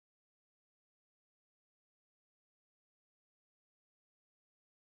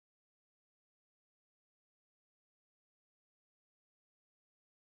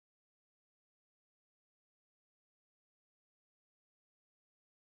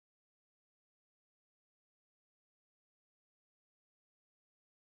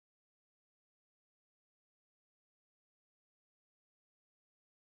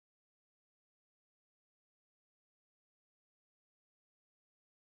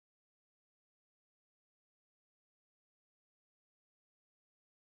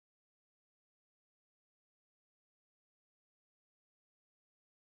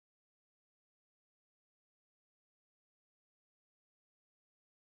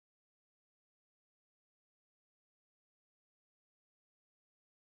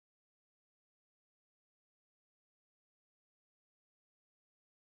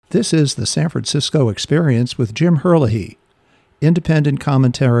This is the San Francisco Experience with Jim Herlihy, independent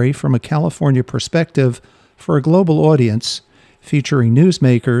commentary from a California perspective for a global audience, featuring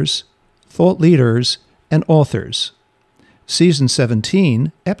newsmakers, thought leaders, and authors. Season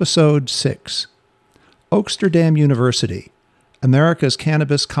 17, Episode 6. Oaksterdam University, America's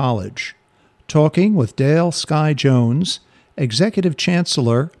Cannabis College. Talking with Dale Sky Jones, Executive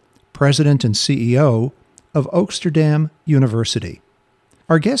Chancellor, President and CEO of Oaksterdam University.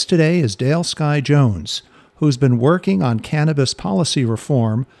 Our guest today is Dale Sky Jones, who's been working on cannabis policy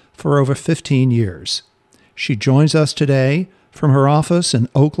reform for over 15 years. She joins us today from her office in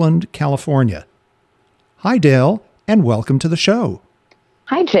Oakland, California. Hi, Dale, and welcome to the show.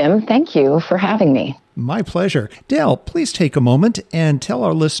 Hi, Jim. Thank you for having me. My pleasure. Dale, please take a moment and tell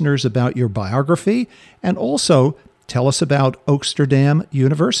our listeners about your biography and also tell us about Oaksterdam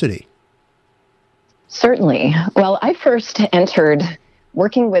University. Certainly. Well, I first entered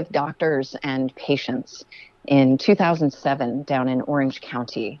working with doctors and patients in 2007 down in Orange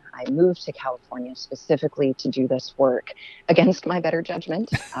County. I moved to California specifically to do this work against my better judgment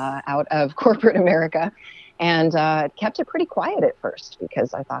out of corporate America, and kept it pretty quiet at first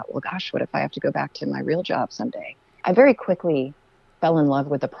because I thought, well, gosh, what if I have to go back to my real job someday? I very quickly fell in love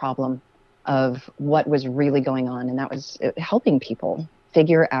with the problem of what was really going on, and that was helping people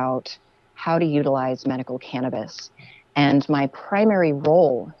figure out how to utilize medical cannabis. And my primary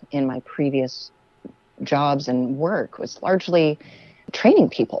role in my previous jobs and work was largely training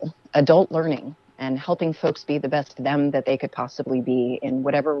people, adult learning, and helping folks be the best them that they could possibly be in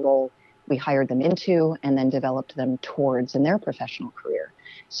whatever role we hired them into and then developed them towards in their professional career.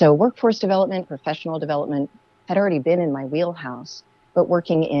 So workforce development, professional development had already been in my wheelhouse, but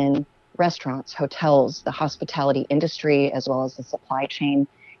working in restaurants, hotels, the hospitality industry, as well as the supply chain,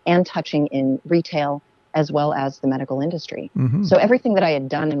 and touching in retail, as well as the medical industry. Mm-hmm. So everything that I had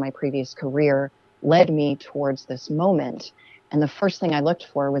done in my previous career led me towards this moment. And the first thing I looked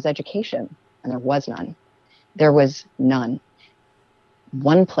for was education, and there was none. There was none.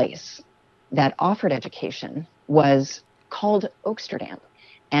 One place that offered education was called Oaksterdam.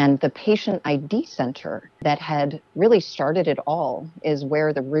 And the Patient ID Center that had really started it all is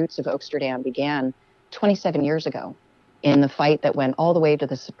where the roots of Oaksterdam began 27 years ago, in the fight that went all the way to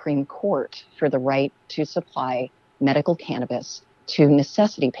the Supreme Court for the right to supply medical cannabis to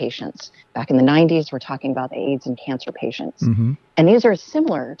necessity patients. Back in the 90s, we're talking about the AIDS and cancer patients. Mm-hmm. And these are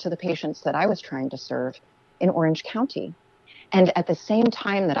similar to the patients that I was trying to serve in Orange County. And at the same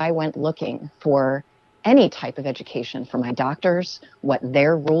time that I went looking for any type of education for my doctors, what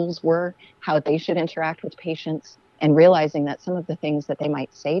their rules were, how they should interact with patients, and realizing that some of the things that they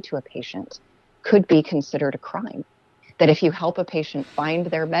might say to a patient could be considered a crime. That if you help a patient find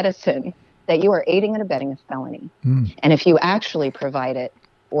their medicine, that you are aiding and abetting a felony. Mm. And if you actually provide it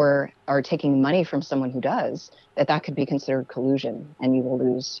or are taking money from someone who does, that could be considered collusion and you will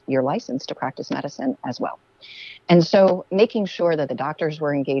lose your license to practice medicine as well. And so making sure that the doctors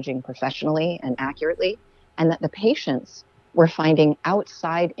were engaging professionally and accurately, and that the patients were finding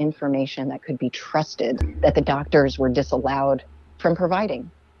outside information that could be trusted, that the doctors were disallowed from providing.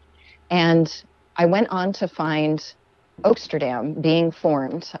 And I went on to find Oaksterdam being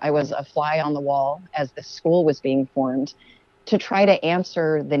formed. I was a fly on the wall as the school was being formed to try to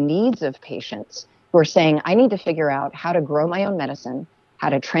answer the needs of patients who are saying, I need to figure out how to grow my own medicine, how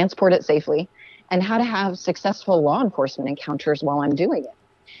to transport it safely, and how to have successful law enforcement encounters while I'm doing it.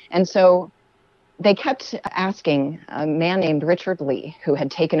 And so they kept asking a man named Richard Lee, who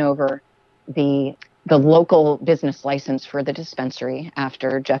had taken over the local business license for the dispensary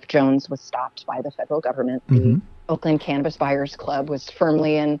after Jeff Jones was stopped by the federal government. Mm-hmm. The Oakland Cannabis Buyers Club was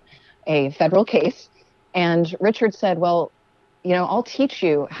firmly in a federal case. And Richard said, well, I'll teach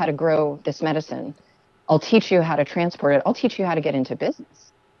you how to grow this medicine. I'll teach you how to transport it. I'll teach you how to get into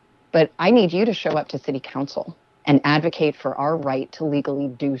business. But I need you to show up to city council and advocate for our right to legally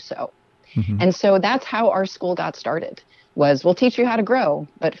do so. Mm-hmm. And so that's how our school got started. Was we'll teach you how to grow,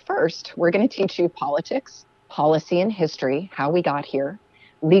 but first we're going to teach you politics, policy and history, how we got here,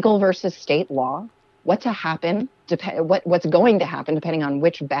 legal versus state law, what's going to happen depending on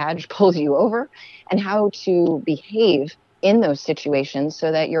which badge pulls you over, and how to behave in those situations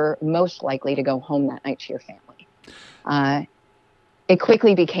so that you're most likely to go home that night to your family. It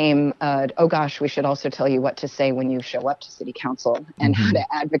quickly became, oh gosh, we should also tell you what to say when you show up to city council and mm-hmm. how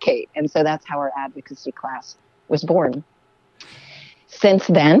to advocate. And so that's how our advocacy class was born. Since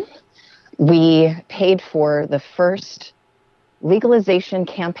then, we paid for the first legalization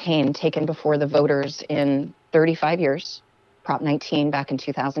campaign taken before the voters in 35 years, Prop 19 back in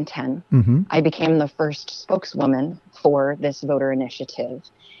 2010. Mm-hmm. I became the first spokeswoman for this voter initiative.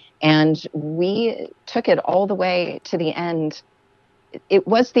 And we took it all the way to the end. It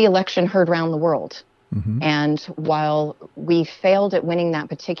was the election heard around the world. Mm-hmm. And while we failed at winning that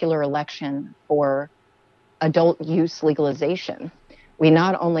particular election for adult use legalization, we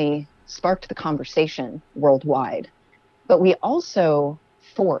not only sparked the conversation worldwide, but we also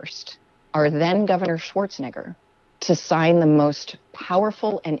forced our then Governor Schwarzenegger to sign the most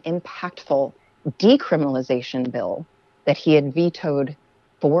powerful and impactful decriminalization bill that he had vetoed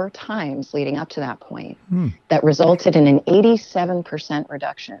 4 times leading up to that point, that resulted in an 87%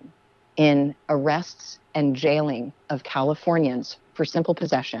 reduction in arrests and jailing of Californians for simple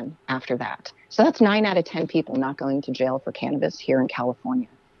possession after that. So that's 9 out of 10 people not going to jail for cannabis here in California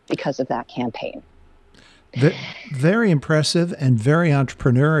because of that campaign. Very impressive and very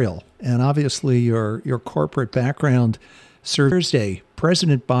entrepreneurial. And obviously your corporate background. Thursday,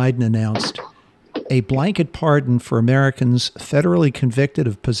 President Biden announced a blanket pardon for Americans federally convicted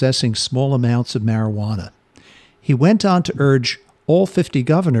of possessing small amounts of marijuana. He went on to urge all 50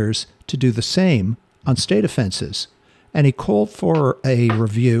 governors to do the same on state offenses, and he called for a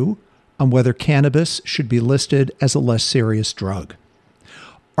review on whether cannabis should be listed as a less serious drug.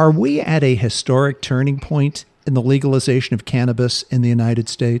 Are we at a historic turning point in the legalization of cannabis in the United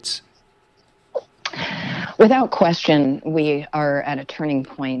States? Without question, we are at a turning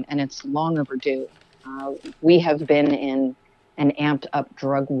point, and it's long overdue. We have been in an amped up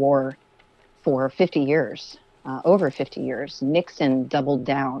drug war for 50 years, over 50 years. Nixon doubled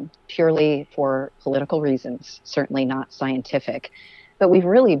down purely for political reasons, certainly not scientific. But we've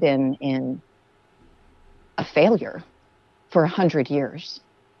really been in a failure for 100 years.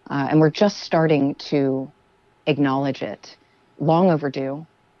 And we're just starting to acknowledge it. Long overdue.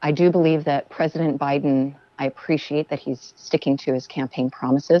 I do believe that President Biden, I appreciate that he's sticking to his campaign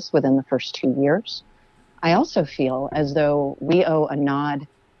promises within the first 2 years. I also feel as though we owe a nod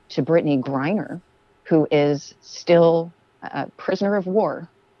to Brittany Griner, who is still a prisoner of war,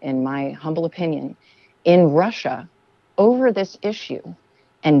 in my humble opinion, in Russia over this issue.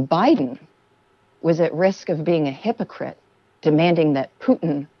 And Biden was at risk of being a hypocrite, demanding that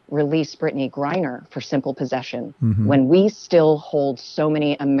Putin release Brittany Griner for simple possession, when we still hold so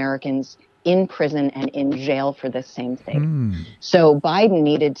many Americans in prison and in jail for this same thing. So Biden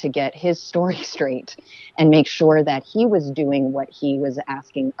needed to get his story straight and make sure that he was doing what he was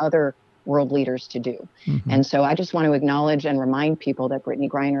asking other world leaders to do. And so I just want to acknowledge and remind people that Brittany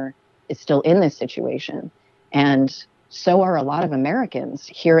Griner is still in this situation. And so are a lot of Americans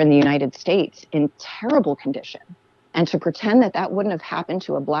here in the United States in terrible condition. And to pretend that that wouldn't have happened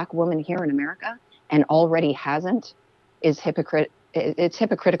to a Black woman here in America and already hasn't is it's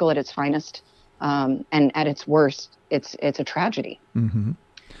hypocritical at its finest. And at its worst, it's a tragedy.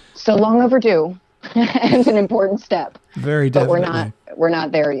 So long overdue and an important step. Very definitely. But we're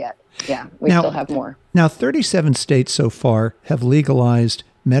not there yet. Yeah, we still have more. Now, 37 states so far have legalized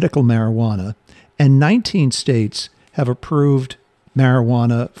medical marijuana, and 19 states have approved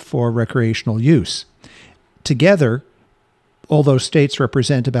marijuana for recreational use. Together, all those states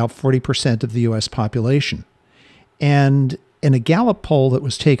represent about 40% of the U.S. population. And in a Gallup poll that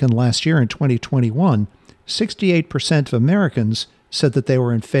was taken last year in 2021, 68% of Americans said that they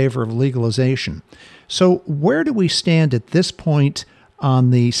were in favor of legalization. So where do we stand at this point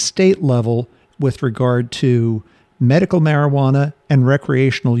on the state level with regard to medical marijuana and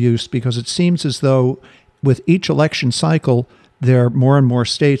recreational use? Because it seems as though with each election cycle, there are more and more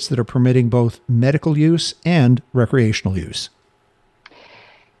states that are permitting both medical use and recreational use.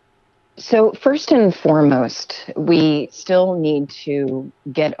 So first and foremost, we still need to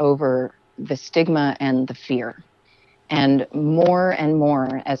get over the stigma and the fear. And more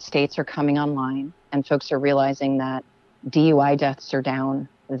as states are coming online and folks are realizing that DUI deaths are down,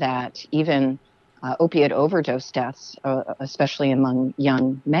 that even opiate overdose deaths, especially among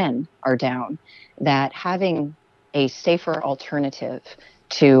young men, are down, that having a safer alternative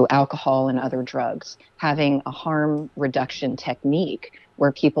to alcohol and other drugs, having a harm reduction technique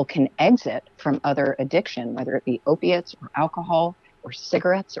where people can exit from other addiction, whether it be opiates or alcohol or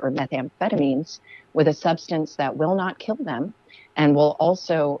cigarettes or methamphetamines, with a substance that will not kill them and will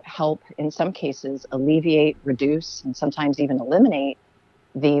also help, in some cases, alleviate, reduce, and sometimes even eliminate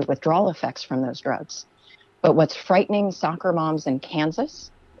the withdrawal effects from those drugs. But what's frightening soccer moms in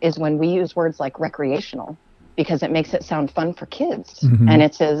Kansas is when we use words like recreational, because it makes it sound fun for kids. And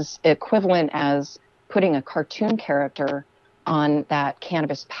it's as equivalent as putting a cartoon character on that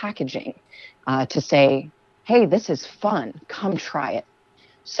cannabis packaging to say, hey, this is fun, come try it.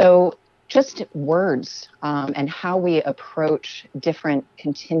 So just words and how we approach different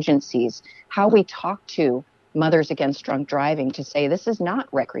contingencies, how we talk to Mothers Against Drunk Driving to say this is not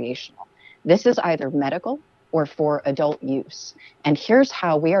recreational. This is either medical or for adult use. And here's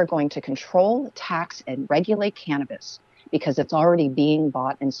how we are going to control, tax, and regulate cannabis because it's already being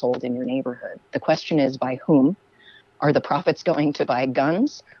bought and sold in your neighborhood. The question is, by whom? Are the profits going to buy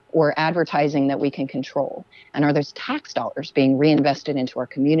guns or advertising that we can control? And are those tax dollars being reinvested into our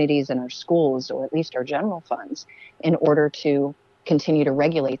communities and our schools, or at least our general funds, in order to continue to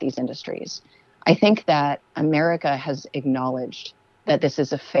regulate these industries? I think that America has acknowledged that this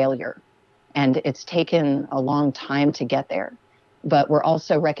is a failure, and it's taken a long time to get there. But we're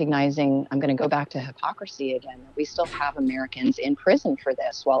also recognizing, I'm going to go back to hypocrisy again, that we still have Americans in prison for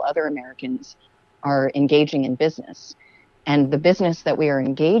this while other Americans are engaging in business. And the business that we are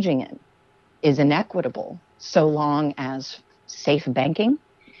engaging in is inequitable so long as safe banking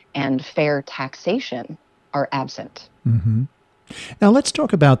and fair taxation are absent. Mm-hmm. Now, let's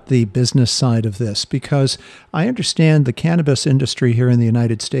talk about the business side of this, because I understand the cannabis industry here in the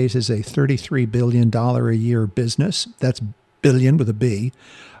United States is a $33 billion a year business. That's billion with a B.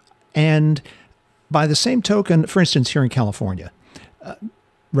 And by the same token, for instance, here in California,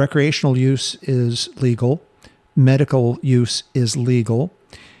 recreational use is legal. Medical use is legal.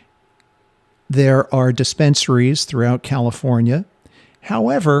 There are dispensaries throughout California.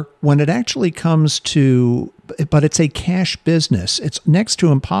 However, when it actually comes to, but it's a cash business, it's next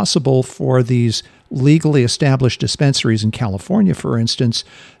to impossible for these legally established dispensaries in California, for instance,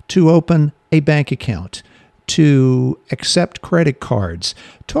 to open a bank account, to accept credit cards.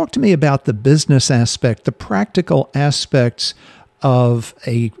 Talk to me about the business aspect, the practical aspects of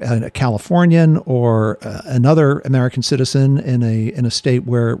a Californian or another American citizen in a state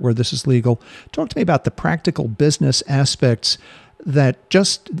where this is legal. Talk to me about the practical business aspects that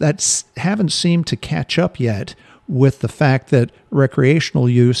haven't seemed to catch up yet with the fact that recreational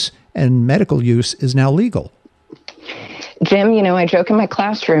use and medical use is now legal. Jim, I joke in my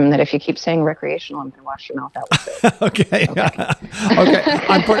classroom that if you keep saying recreational, I'm going to wash your mouth out with it. Okay.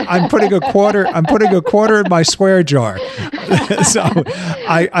 Okay. I'm putting a quarter in my swear jar. So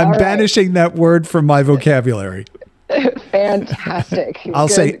I'm banishing that word from my vocabulary. Fantastic. I'll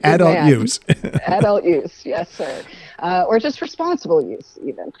say adult use. Adult use. Yes, sir. Or just responsible use,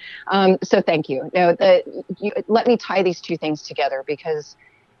 even. So thank you. Now, let me tie these two things together, because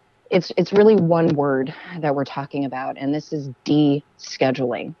it's really one word that we're talking about, and this is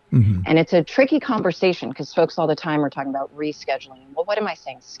descheduling. Mm-hmm. And it's a tricky conversation because folks all the time are talking about rescheduling. Well, what am I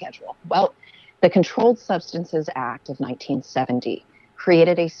saying, schedule? Well, the Controlled Substances Act of 1970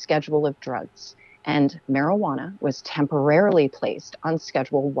 created a schedule of drugs, and marijuana was temporarily placed on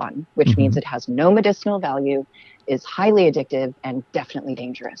Schedule 1, which mm-hmm. means it has no medicinal value, is highly addictive, and definitely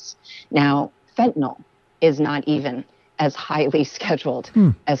dangerous. Now, fentanyl is not even as highly scheduled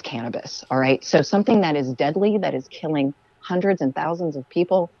as cannabis, all right? So something that is deadly, that is killing hundreds and thousands of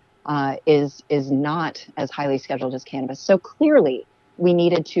people, is not as highly scheduled as cannabis. So clearly, we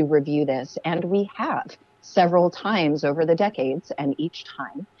needed to review this, and we have several times over the decades, and each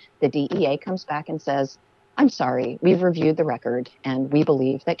time the DEA comes back and says, I'm sorry, we've reviewed the record, and we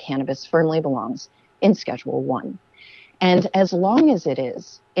believe that cannabis firmly belongs in Schedule 1. And as long as it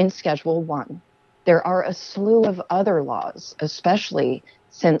is in Schedule 1, there are a slew of other laws, especially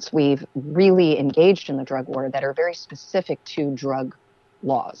since we've really engaged in the drug war, that are very specific to drug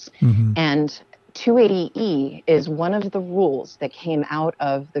laws. Mm-hmm. And 280E is one of the rules that came out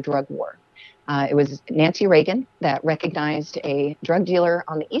of the drug war. It was Nancy Reagan that recognized a drug dealer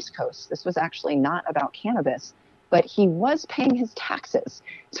on the East Coast. This was actually not about cannabis, but he was paying his taxes.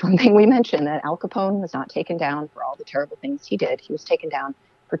 It's one thing we mentioned, that Al Capone was not taken down for all the terrible things he did. He was taken down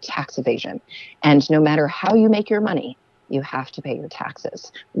for tax evasion. And no matter how you make your money, you have to pay your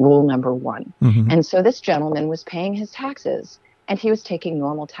taxes. Rule number 1. Mm-hmm. And so this gentleman was paying his taxes, and he was taking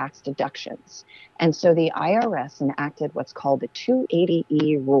normal tax deductions. And so the IRS enacted what's called the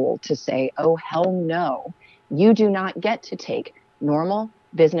 280E rule to say, oh, hell no, you do not get to take normal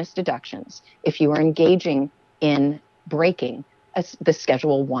business deductions if you are engaging in breaking the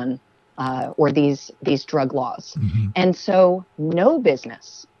Schedule 1 or these drug laws. Mm-hmm. And so no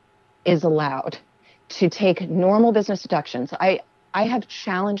business is allowed to take normal business deductions. I have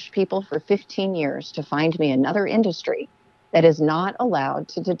challenged people for 15 years to find me another industry that is not allowed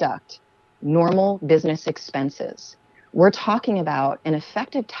to deduct normal business expenses. We're talking about an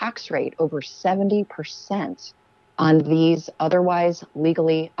effective tax rate over 70% on these otherwise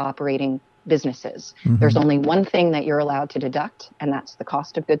legally operating businesses. Mm-hmm. There's only one thing that you're allowed to deduct, and that's the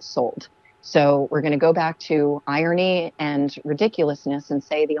cost of goods sold. So we're going to go back to irony and ridiculousness and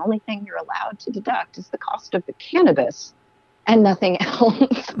say the only thing you're allowed to deduct is the cost of the cannabis and nothing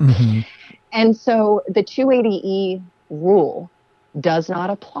else. Mm-hmm. And so the 280E rule does not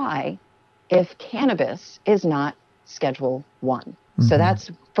apply if cannabis is not Schedule 1. So that's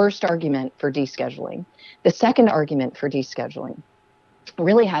first argument for descheduling. The second argument for descheduling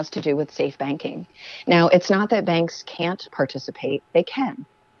really has to do with safe banking. Now, it's not that banks can't participate. They can.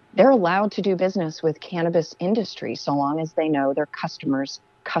 They're allowed to do business with cannabis industry so long as they know their customer's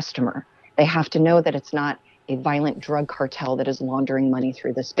customer. They have to know that it's not a violent drug cartel that is laundering money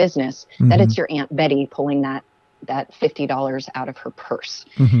through this business, that it's your Aunt Betty pulling that $50 out of her purse.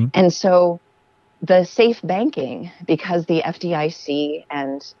 And so the safe banking, because the FDIC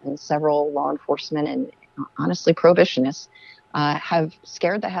and several law enforcement and honestly prohibitionists have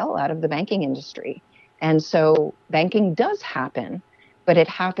scared the hell out of the banking industry. And so banking does happen, but it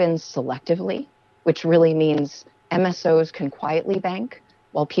happens selectively, which really means MSOs can quietly bank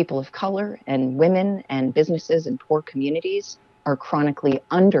while people of color and women and businesses in poor communities are chronically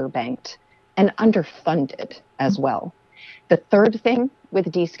underbanked and underfunded as well. The third thing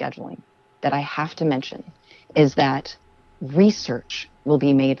with descheduling that I have to mention is that research will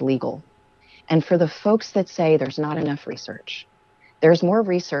be made legal. And for the folks that say there's not enough research, there's more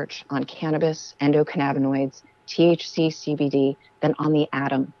research on cannabis, endocannabinoids, THC, CBD than on the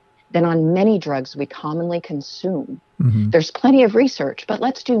atom, than on many drugs we commonly consume. There's plenty of research, but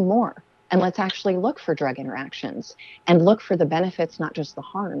let's do more. And let's actually look for drug interactions and look for the benefits, not just the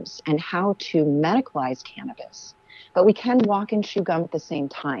harms, and how to medicalize cannabis. But we can walk and chew gum at the same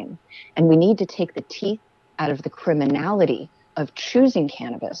time. And we need to take the teeth out of the criminality of choosing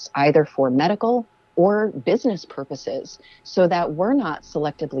cannabis, either for medical or business purposes, so that we're not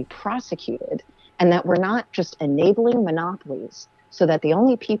selectively prosecuted and that we're not just enabling monopolies so that the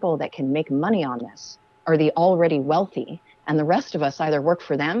only people that can make money on this are the already wealthy, and the rest of us either work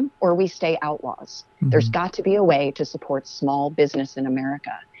for them or we stay outlaws. There's got to be a way to support small business in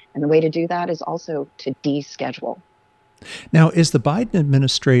America. And the way to do that is also to deschedule. Now, is the Biden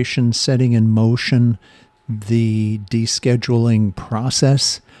administration setting in motion the descheduling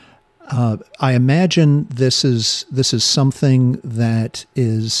process? I imagine this is something that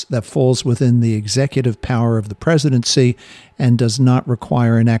falls within the executive power of the presidency and does not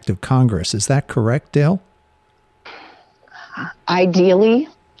require an act of Congress. Is that correct, Dale? Ideally,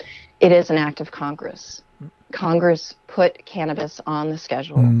 it is an act of Congress. Congress put cannabis on the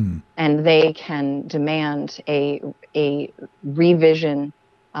schedule, and they can demand a revision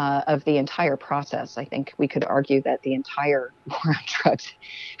of the entire process. I think we could argue that the entire war on drugs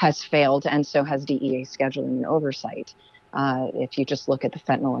has failed, and so has DEA scheduling and oversight. If you just look at the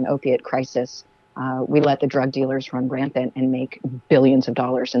fentanyl and opiate crisis, we let the drug dealers run rampant and make billions of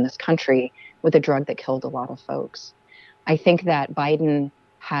dollars in this country with a drug that killed a lot of folks. I think that Biden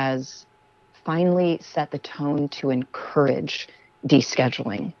has finally set the tone to encourage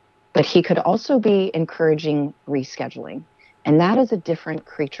descheduling, but he could also be encouraging rescheduling. And that is a different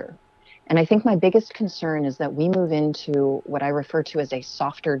creature. And I think my biggest concern is that we move into what I refer to as a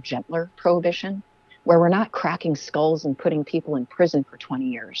softer, gentler prohibition, where we're not cracking skulls and putting people in prison for 20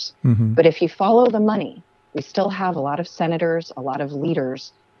 years. But if you follow the money, we still have a lot of senators, a lot of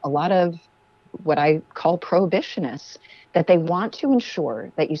leaders, a lot of what I call prohibitionists, that they want to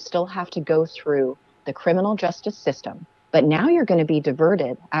ensure that you still have to go through the criminal justice system. But now you're going to be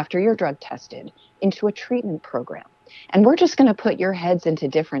diverted after you're drug tested into a treatment program. And we're just going to put your heads into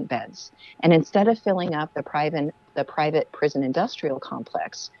different beds. And instead of filling up the private prison industrial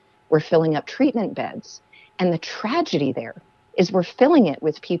complex, we're filling up treatment beds. And the tragedy there is we're filling it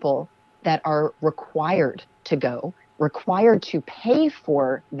with people that are required to go, required to pay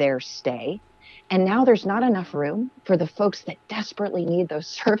for their stay. And now there's not enough room for the folks that desperately need those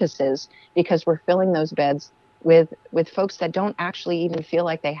services, because we're filling those beds with folks that don't actually even feel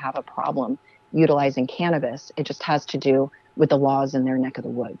like they have a problem utilizing cannabis. It just has to do with the laws in their neck of the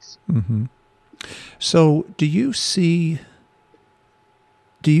woods. So do you see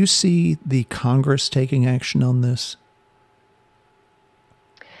the Congress taking action on this?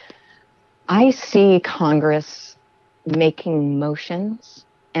 I see Congress making motions,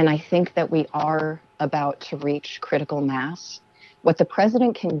 and I think that we are about to reach critical mass. What the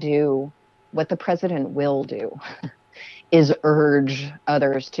president can do, what the president will do, is urge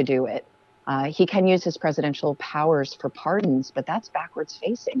others to do it. He can use his presidential powers for pardons, but that's backwards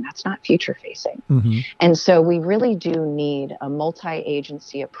facing. That's not future facing. And so we really do need a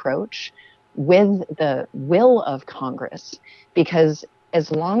multi-agency approach with the will of Congress, because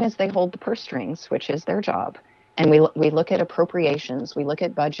as long as they hold the purse strings, which is their job, and we look at appropriations, we look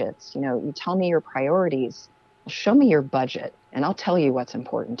at budgets, you tell me your priorities, show me your budget, and I'll tell you what's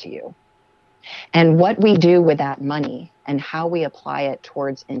important to you. And what we do with that money and how we apply it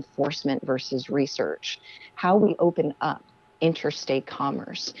towards enforcement versus research, how we open up interstate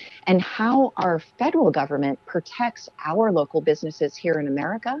commerce, and how our federal government protects our local businesses here in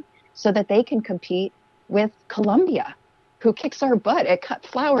America so that they can compete with Colombia, who kicks our butt at cut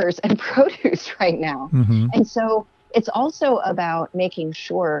flowers and produce right now. Mm-hmm. And so it's also about making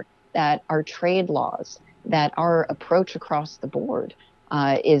sure that our trade laws, that our approach across the board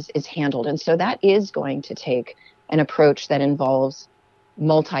is handled. And so that is going to take an approach that involves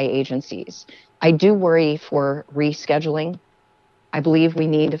multi-agencies. I do worry for rescheduling. I believe we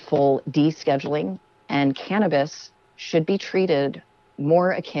need full descheduling, and cannabis should be treated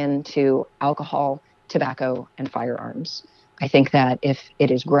more akin to alcohol, tobacco, and firearms. I think that if it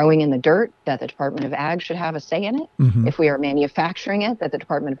is growing in the dirt, that the Department of Ag should have a say in it. Mm-hmm. If we are manufacturing it, that the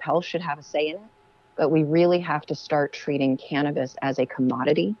Department of Health should have a say in it. But we really have to start treating cannabis as a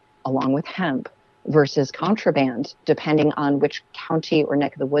commodity along with hemp versus contraband, depending on which county or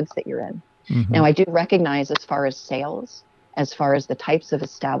neck of the woods that you're in. Mm-hmm. Now, I do recognize as far as sales, as far as the types of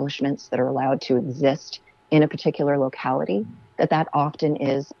establishments that are allowed to exist in a particular locality, that often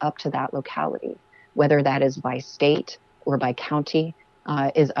is up to that locality. Whether that is by state or by county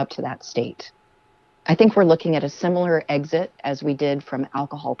is up to that state. I think we're looking at a similar exit as we did from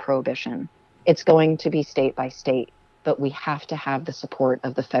alcohol prohibition. It's going to be state by state, but we have to have the support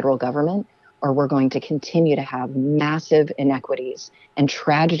of the federal government, or we're going to continue to have massive inequities and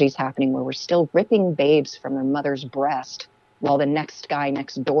tragedies happening where we're still ripping babes from their mother's breast while the next guy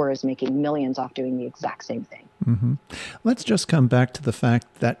next door is making millions off doing the exact same thing. Mm-hmm. Let's just come back to the fact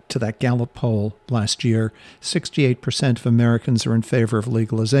that to that Gallup poll last year, 68% of Americans are in favor of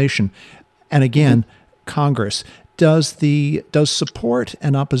legalization. And again, Congress, does support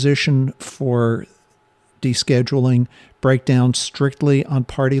and opposition for descheduling break down strictly on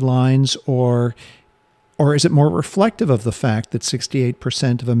party lines, or is it more reflective of the fact that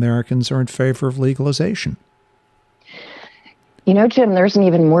 68% of Americans are in favor of legalization? You know, Jim, there's an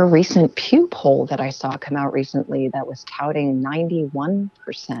even more recent Pew poll that I saw come out recently that was touting 91%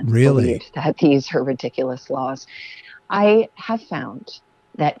 believe that these are ridiculous laws. I have found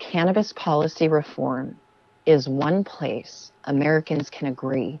that cannabis policy reform is one place Americans can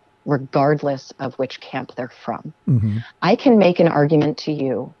agree, regardless of which camp they're from. Mm-hmm. I can make an argument to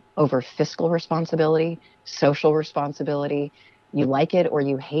you over fiscal responsibility, social responsibility. You like it or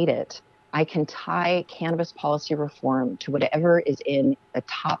you hate it. I can tie cannabis policy reform to whatever is in the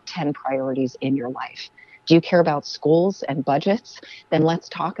top 10 priorities in your life. Do you care about schools and budgets? Then let's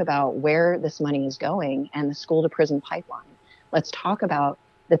talk about where this money is going and the school to prison pipeline. Let's talk about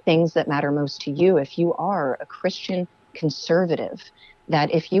the things that matter most to you. If you are a Christian conservative,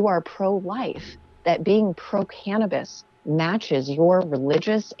 that if you are pro-life, that being pro-cannabis matches your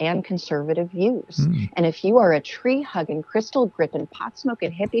religious and conservative views. And if you are a tree-hugging, crystal-gripping,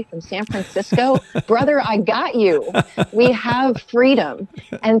 pot-smoking hippie from San Francisco, brother, I got you. We have freedom.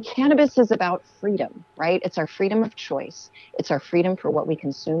 And cannabis is about freedom, right? It's our freedom of choice. It's our freedom for what we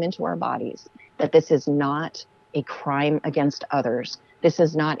consume into our bodies, that this is not a crime against others. This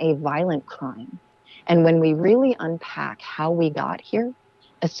is not a violent crime. And when we really unpack how we got here,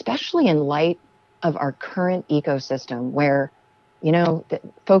 especially in light of our current ecosystem where, you know,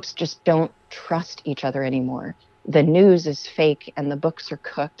 folks just don't trust each other anymore. The news is fake and the books are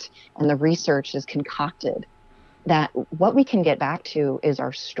cooked and the research is concocted. That what we can get back to is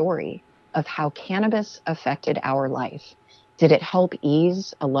our story of how cannabis affected our life. Did it help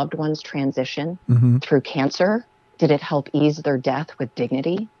ease a loved one's transition through cancer? Did it help ease their death with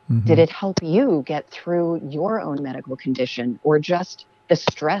dignity? Did it help you get through your own medical condition or just the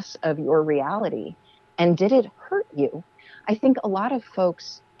stress of your reality? And did it hurt you? I think a lot of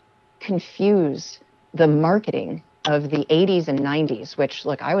folks confuse the marketing of the 80s and 90s, which,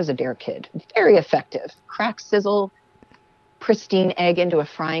 look, I was a dare kid, very effective. Crack, sizzle, pristine egg into a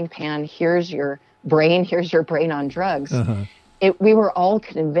frying pan. Here's your brain on drugs. We were all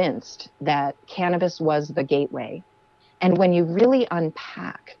convinced that cannabis was the gateway. And when you really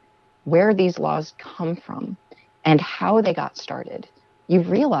unpack where these laws come from and how they got started, you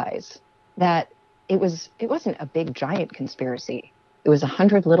realize that it wasn't a big giant conspiracy. It was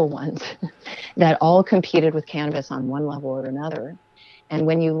 100 little ones that all competed with cannabis on one level or another. And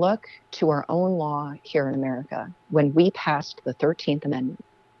when you look to our own law here in America, when we passed the 13th Amendment,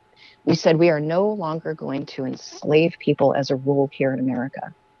 we said we are no longer going to enslave people as a rule here in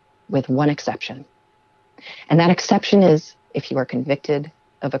America, with one exception. And that exception is if you are convicted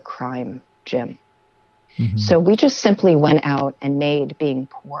of a crime, Jim. So we just simply went out and made being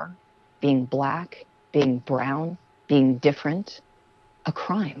poor, being black, being brown, being different, a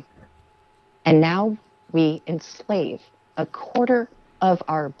crime. And now we enslave a quarter of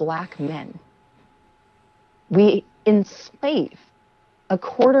our Black men. We enslave a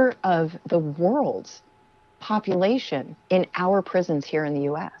quarter of the world's population in our prisons here in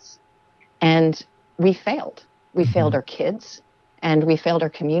the US. And we failed. We failed our kids and we failed our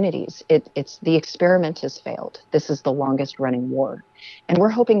communities. It's the experiment has failed. This is the longest running war. And we're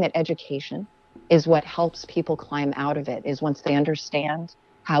hoping that education is what helps people climb out of it, is once they understand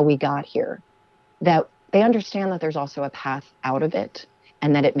how we got here, that they understand that there's also a path out of it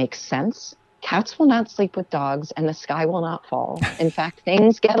and that it makes sense. Cats will not sleep with dogs and the sky will not fall. In fact,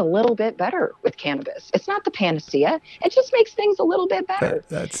 things get a little bit better with cannabis. It's not the panacea. It just makes things a little bit better.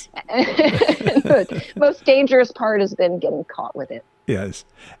 That's The most dangerous part is then getting caught with it. Yes.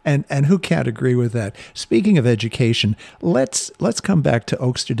 And who can't agree with that? Speaking of education, let's come back to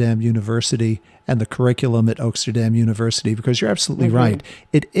Oaksterdam University and the curriculum at Oaksterdam University, because you're absolutely right.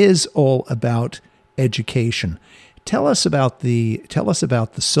 It is all about education. Tell us about the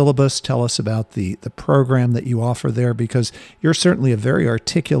syllabus. Tell us about the program that you offer there, because you're certainly a very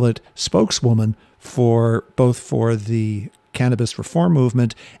articulate spokeswoman for both for the cannabis reform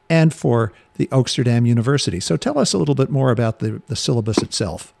movement and for the Oaksterdam University. So tell us a little bit more about the syllabus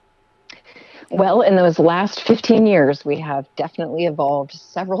itself. Well, in those last 15 years, we have definitely evolved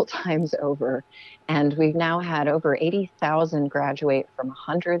several times over, and we've now had over 80,000 graduate from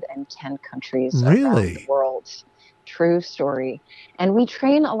 110 countries around the world. True story. And we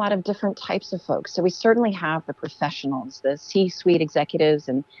train a lot of different types of folks. So we certainly have the professionals, the C-suite executives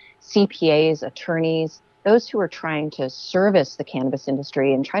and CPAs, attorneys, those who are trying to service the cannabis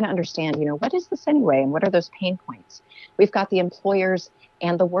industry and trying to understand, what is this anyway? And what are those pain points? We've got the employers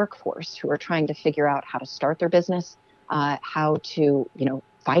and the workforce who are trying to figure out how to start their business, how to,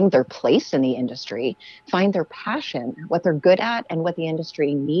 find their place in the industry, find their passion, what they're good at, and what the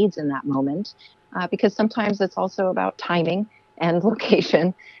industry needs in that moment. Because sometimes it's also about timing and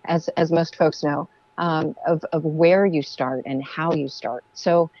location, as most folks know, of where you start and how you start.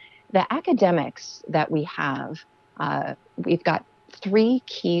 So the academics that we have, we've got 3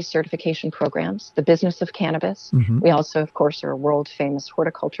 key certification programs: the business of cannabis. We also, of course, are a world famous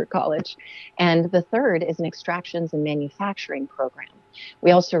horticulture college. And the third is an extractions and manufacturing program.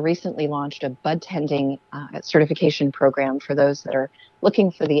 We also recently launched a bud tending certification program for those that are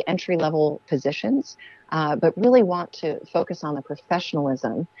looking for the entry-level positions, but really want to focus on the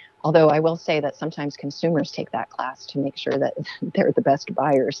professionalism. Although I will say that sometimes consumers take that class to make sure that they're the best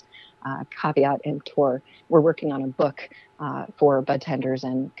buyers. Caveat emptor. We're working on a book for bud tenders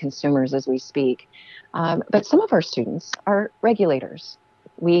and consumers as we speak. But some of our students are regulators.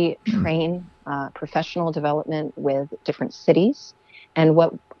 We train professional development with different cities. And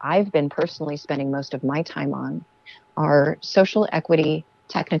what I've been personally spending most of my time on are social equity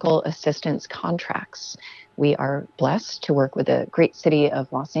technical assistance contracts. We are blessed to work with the great city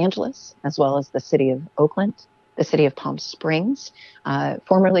of Los Angeles, as well as the city of Oakland, the city of Palm Springs,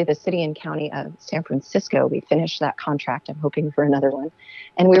 formerly the city and county of San Francisco. We finished that contract. I'm hoping for another one.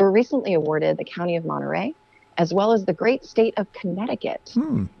 And we were recently awarded the county of Monterey, as well as the great state of Connecticut.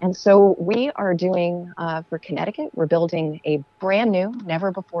 And so we are doing, for Connecticut, we're building a brand new,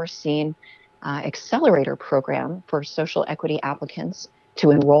 never before seen accelerator program for social equity applicants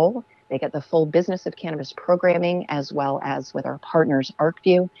to enroll. They get the full business of cannabis programming, as well as with our partners,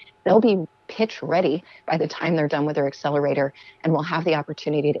 ArcView. They'll be pitch ready by the time they're done with their accelerator, and we'll have the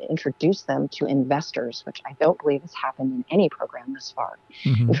opportunity to introduce them to investors, which I don't believe has happened in any program thus far.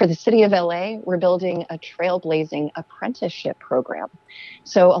 And for the city of LA, we're building a trailblazing apprenticeship program.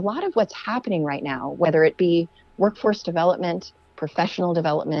 So a lot of what's happening right now, whether it be workforce development, professional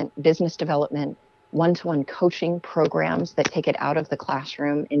development, business development, one-to-one coaching programs that take it out of the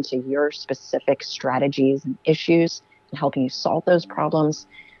classroom into your specific strategies and issues and helping you solve those problems,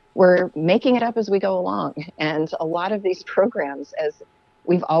 we're making it up as we go along. And a lot of these programs, as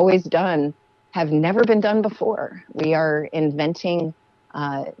we've always done, have never been done before. We are inventing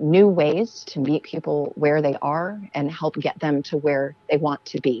new ways to meet people where they are and help get them to where they want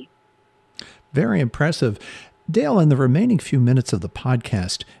to be. Very impressive. Dale, in the remaining few minutes of the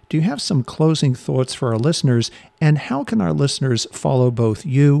podcast, do you have some closing thoughts for our listeners, and how can our listeners follow both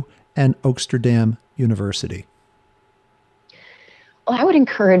you and Oaksterdam University? Well, I would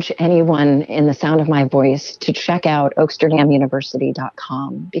encourage anyone in the sound of my voice to check out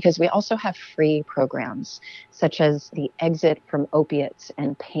oaksterdamuniversity.com, because we also have free programs such as the exit from opiates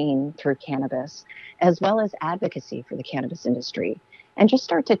and pain through cannabis, as well as advocacy for the cannabis industry. And just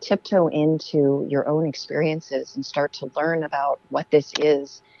start to tiptoe into your own experiences and start to learn about what this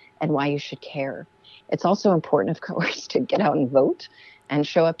is and why you should care. It's also important, of course, to get out and vote and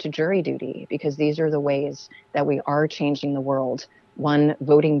show up to jury duty, because these are the ways that we are changing the world, one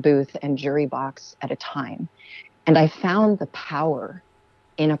voting booth and jury box at a time. And I found the power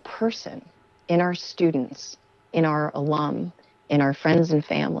in a person, in our students, in our alum, in our friends and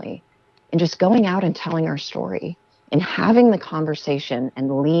family, and just going out and telling our story and having the conversation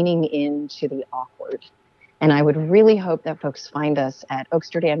and leaning into the awkward. And I would really hope that folks find us at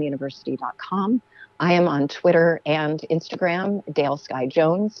oaksterdamuniversity.com. I am on Twitter and Instagram, Dale Sky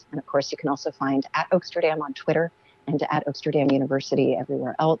Jones. And of course, you can also find at Oaksterdam on Twitter and at Oaksterdam University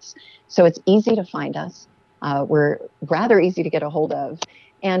everywhere else. So it's easy to find us. We're rather easy to get a hold of.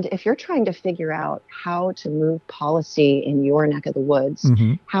 And if you're trying to figure out how to move policy in your neck of the woods,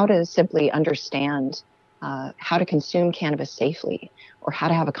 how to simply understand how to consume cannabis safely, or how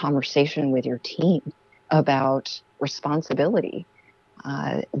to have a conversation with your team about responsibility,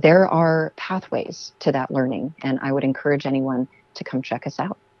 there are pathways to that learning. And I would encourage anyone to come check us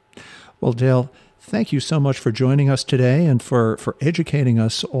out. Well, Dale, thank you so much for joining us today and for educating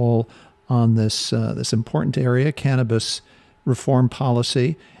us all on this important area, cannabis reform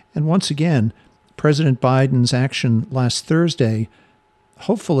policy. And once again, President Biden's action last Thursday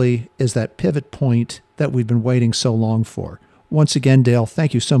hopefully is that pivot point that we've been waiting so long for. Once again, Dale,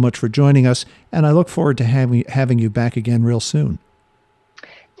 thank you so much for joining us, and I look forward to having you back again real soon.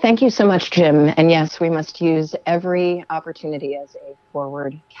 Thank you so much, Jim. And yes, we must use every opportunity as a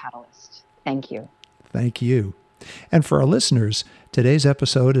forward catalyst. Thank you. Thank you. And for our listeners, today's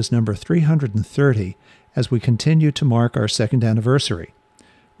episode is number 330 as we continue to mark our second anniversary.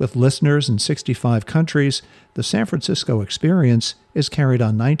 With listeners in 65 countries, the San Francisco Experience is carried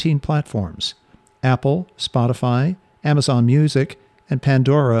on 19 platforms: Apple, Spotify, Amazon Music, and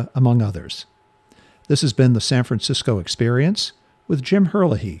Pandora, among others. This has been the San Francisco Experience with Jim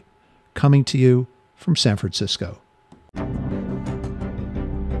Herlihy, coming to you from San Francisco.